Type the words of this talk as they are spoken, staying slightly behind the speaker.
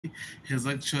has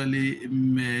actually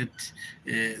made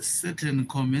certain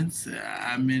comments,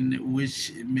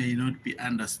 which may not be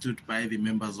understood by the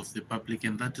members of the public,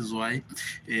 and that is why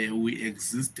we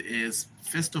exist. As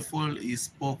first of all, he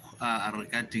spoke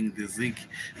regarding the ZIG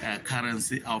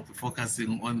currency. I'll be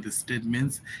focusing on the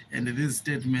statements, and these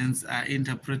statements are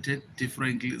interpreted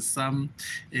differently. Some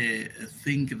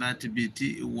think that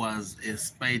Biti was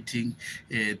spiting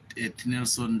at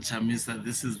Nelson Chamisa.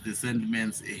 This is the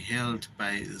sentiments held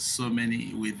by so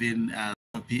many within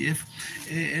PF,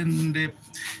 and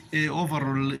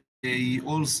overall. He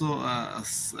also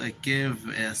gave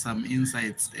some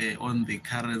insights on the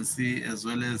currency as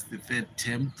well as the third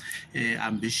term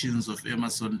ambitions of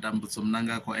Emerson Dambudzo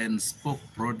Mnangagwa, and spoke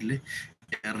broadly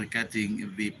regarding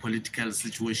the political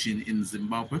situation in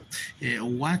Zimbabwe.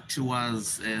 What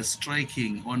was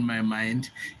striking on my mind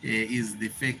is the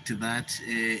fact that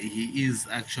he is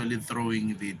actually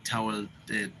throwing the towel,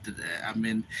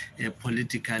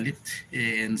 politically,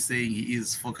 and saying he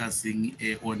is focusing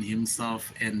on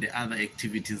himself and the other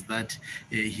activities that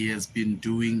he has been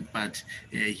doing, but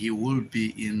he will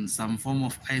be in some form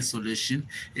of isolation,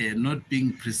 not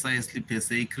being precisely per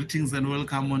se. Greetings and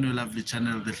welcome on your lovely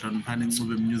channel, the Hlonipani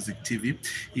Music TV.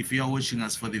 If you are watching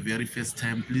us for the very first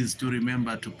time, please do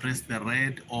remember to press the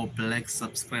red or black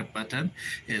subscribe button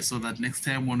so that next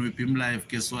time when we beam live,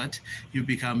 guess what? You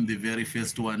become the very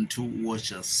first one to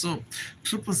watch us. So,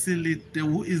 Triple C,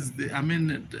 who is the,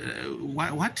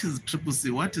 what is Triple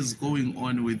C? What is going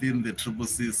on within the Triple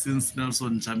C since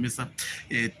Nelson Chamisa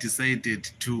decided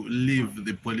to leave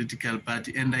the political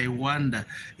party? And I wonder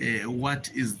what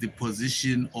is the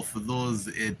position of those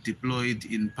deployed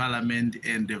in parliament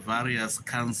and the various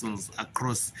councils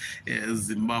across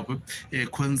Zimbabwe,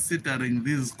 considering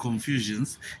these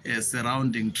confusions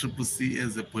surrounding Triple C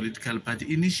as a political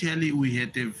party. Initially, we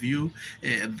had a view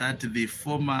that the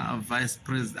former vice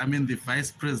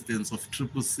presidents of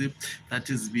Triple C, that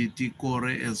is Biti Kore,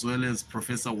 as well as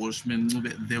Professor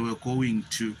Walshman, they were going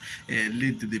to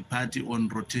lead the party on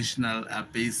rotational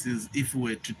basis if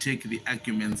we were to take the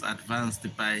arguments advanced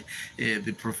by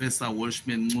the Professor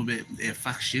Walshman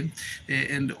faction.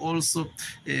 And also,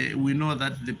 we know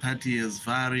that the party has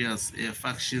various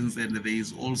factions, and there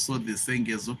is also the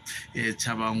Sengezo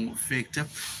Chabang factor.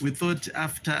 We thought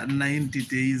after 90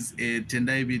 days,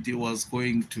 Tendai Biti was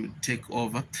going to take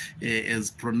over,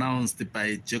 as pronounced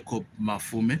by Jacob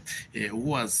Mafume, who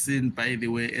was seen, by the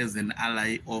way, as an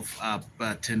ally of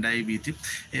Tendai Biti.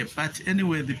 But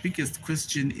anyway, the biggest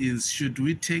question is, should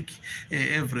we take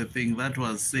everything that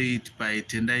was said by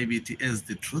Tendai Biti as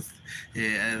the truth,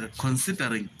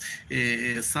 considering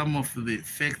some of the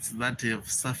facts that have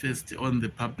surfaced on the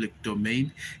public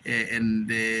domain,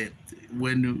 and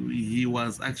when he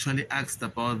was actually asked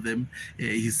about them,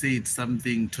 he said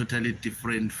something totally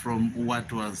different from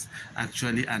what was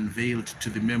actually unveiled to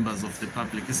the members of the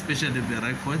public, especially the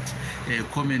record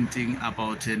commenting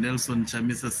about Nelson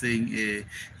Chamisa saying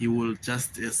he will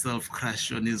just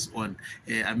self-crush on his own.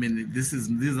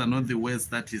 These are not the words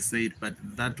that he said, but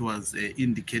that was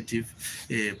indicative.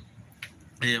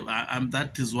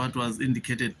 That is what was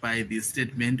indicated by the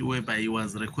statement, whereby he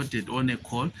was recorded on a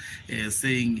call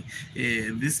saying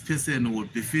this person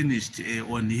would be finished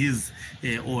on his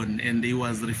own, and he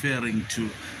was referring to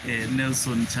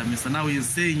Nelson Chamisa. Now he's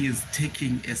saying he's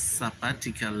taking a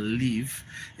sabbatical leave,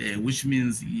 which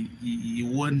means he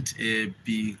won't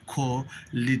be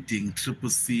co-leading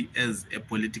Triple C as a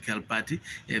political party.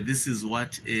 This is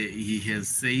what he has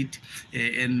said,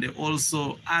 and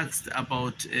also asked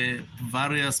about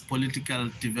various political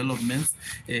developments,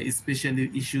 especially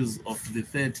issues of the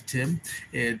third term.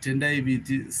 Tendai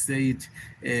Biti said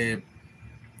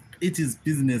it is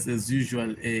business as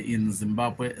usual in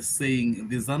Zimbabwe, saying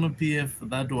the ZANU-PF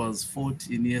that was fought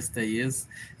in yesteryears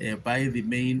by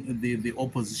the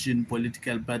opposition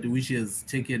political party, which has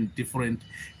taken different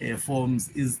forms,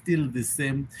 is still the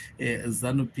same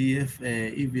ZANU-PF,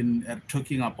 even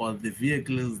talking about the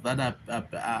vehicles that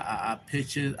are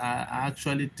purchased, are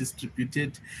actually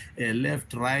distributed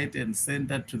left, right, and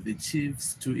center to the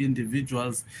chiefs, to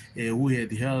individuals who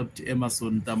had helped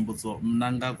Emerson Dambudzo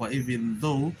Mnangagwa, even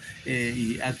though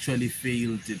he actually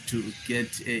failed to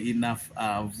get enough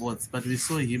votes. But we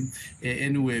saw him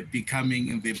anyway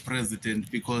becoming the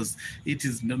president, because it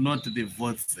is not the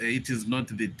votes, it is not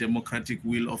the democratic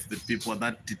will of the people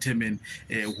that determine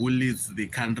who leads the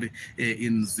country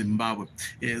in Zimbabwe.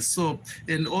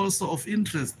 And also of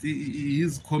interest,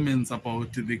 his comments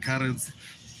about the currency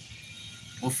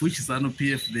of which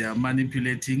ZANU-PF they are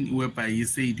manipulating, whereby he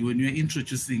said when you're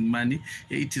introducing money,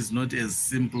 it is not as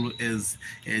simple as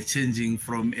changing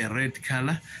from a red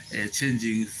color,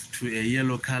 changing to a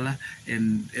yellow color,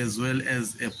 and as well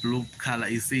as a blue color.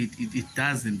 He said it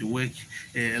doesn't work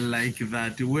like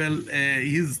that. Well,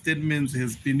 his statements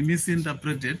has been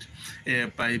misinterpreted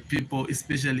by people,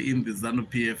 especially in the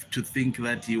ZANU-PF, to think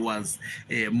that he was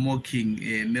mocking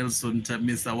Nelson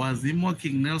Chamisa. Was he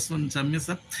mocking Nelson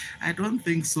Chamisa? I don't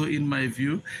think so. In my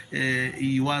view,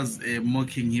 he was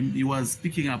mocking him. He was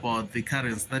speaking about the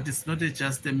currency. That is not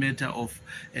just a matter of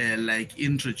like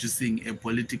introducing a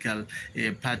political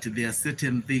party. There are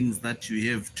certain things that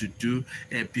you have to do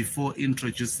before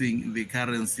introducing the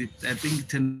currency. I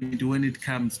think when it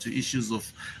comes to issues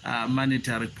of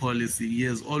monetary policy, he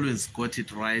has always got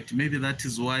it right. Maybe that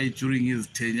is why during his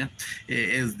tenure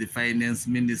as the finance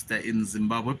minister in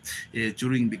Zimbabwe,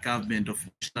 during the government of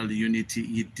national unity,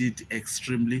 he did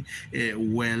extremely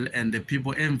well, and the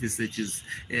people envisages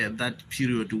that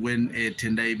period when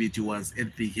Tendai Biti was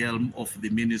at the helm of the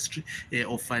Ministry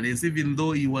of Finance. Even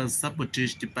though he was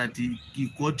sabotaged, but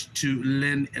he got to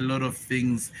learn a lot of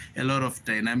things, a lot of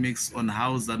dynamics on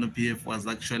how ZANU-PF was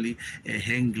actually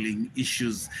handling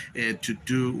issues to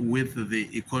do with the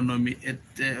economy.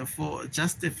 For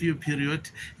just a few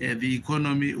periods, the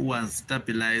economy was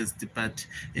stabilized, but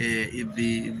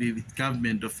the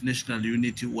government of national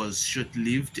unity was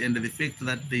short-lived, and the fact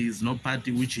that there is no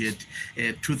party which had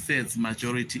two-thirds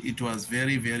majority, it was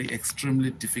very, very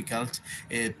extremely difficult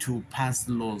to pass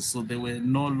laws. So there were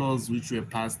no laws which were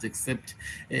passed except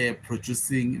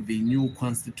producing the new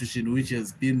constitution, which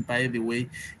has been, by the way,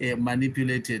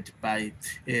 manipulated by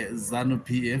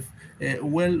ZANU-PF.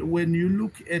 Well, when you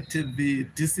look at the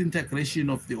disintegration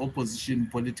of the opposition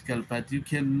political party, you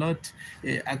cannot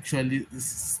actually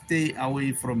stay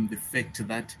away from the fact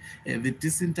that the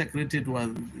disintegration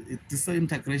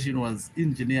was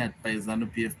engineered by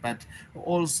ZANU-PF, but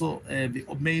also the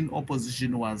main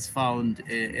opposition was found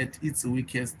at its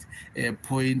weakest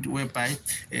point, whereby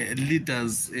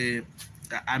leaders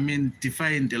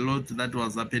defined a lot that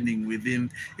was happening within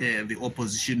the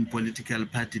opposition political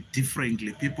party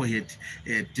differently. People had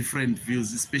different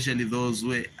views, especially those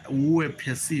who were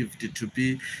perceived to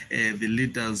be the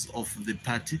leaders of the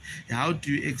party. How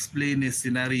do you explain a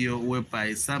scenario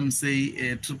whereby some say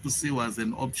CCC was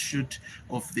an offshoot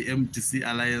of the MTC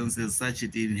alliance, as such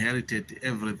it inherited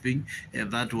everything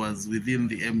that was within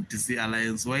the MTC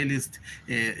alliance, whilst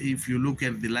if you look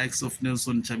at the likes of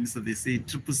Nelson Chamisa, they say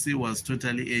CCC was totally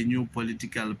a new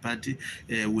political party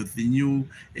with the new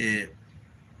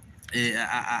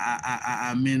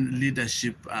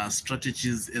leadership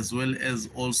strategies, as well as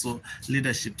also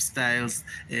leadership styles,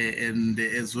 and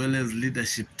as well as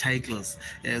leadership titles.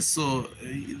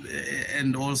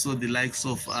 And also the likes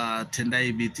of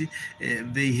Tendai Biti,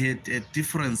 they had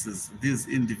differences. These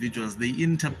individuals, they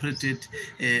interpreted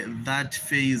that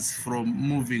phase from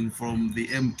moving from the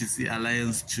MTC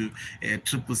alliance to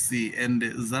CCC, and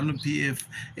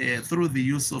ZANU-PF, through the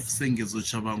use of Sengezo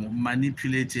Chabangu,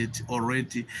 manipulated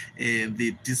already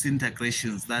the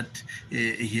disintegrations that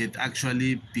had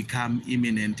actually become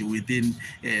imminent within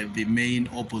the main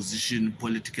opposition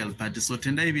political party. So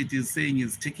Tendai Biti is saying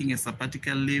he's taking a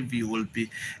sabbatical leave. He will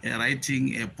be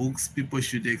writing books. People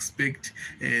should expect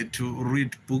to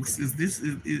read books. Is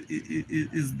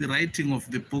the writing of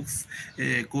the books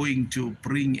going to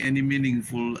bring any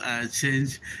meaningful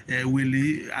change? Will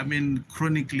he,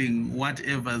 chronicling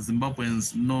whatever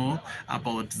Zimbabweans know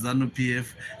about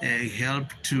ZANU-PF,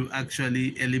 help to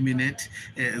actually eliminate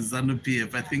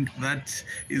ZANU-PF? I think that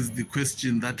is the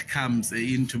question that comes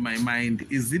into my mind.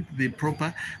 Is it the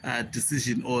proper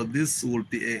decision, or this will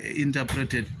be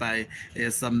interpreted by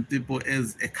some people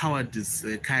as a cowardice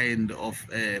kind of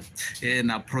an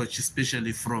approach,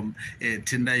 especially from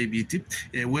Tendai Biti?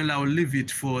 Well, I'll leave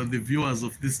it for the viewers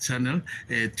of this channel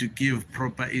to give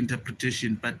proper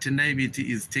interpretation, but Tendai Biti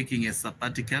is taking a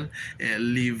sabbatical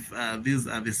leave. These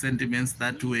are the sentiments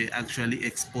that were actually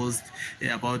exposed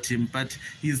about him, but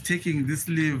he's taking this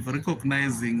leave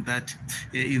recognizing that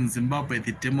in Zimbabwe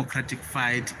the democratic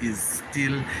fight is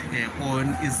still on.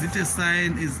 Is it a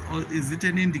sign, is it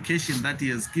an indication that he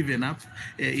has given up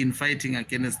in fighting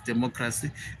against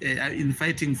democracy, in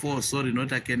fighting for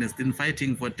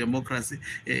democracy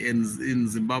in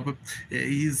Zimbabwe?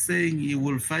 He's saying he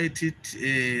will fight it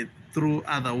through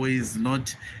other ways,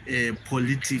 not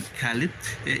politically.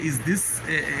 Is this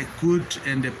a good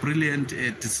and a brilliant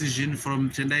decision from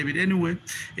Tendai? Anyway,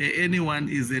 anyone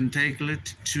is entitled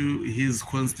to his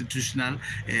constitutional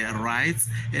rights,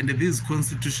 and these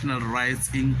constitutional rights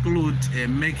include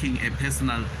making a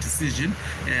personal decision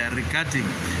regarding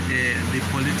the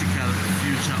political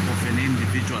future of an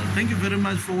individual. Thank you very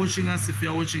much for watching us. If you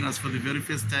are watching us for the very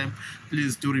first time,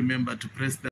 please do remember to press the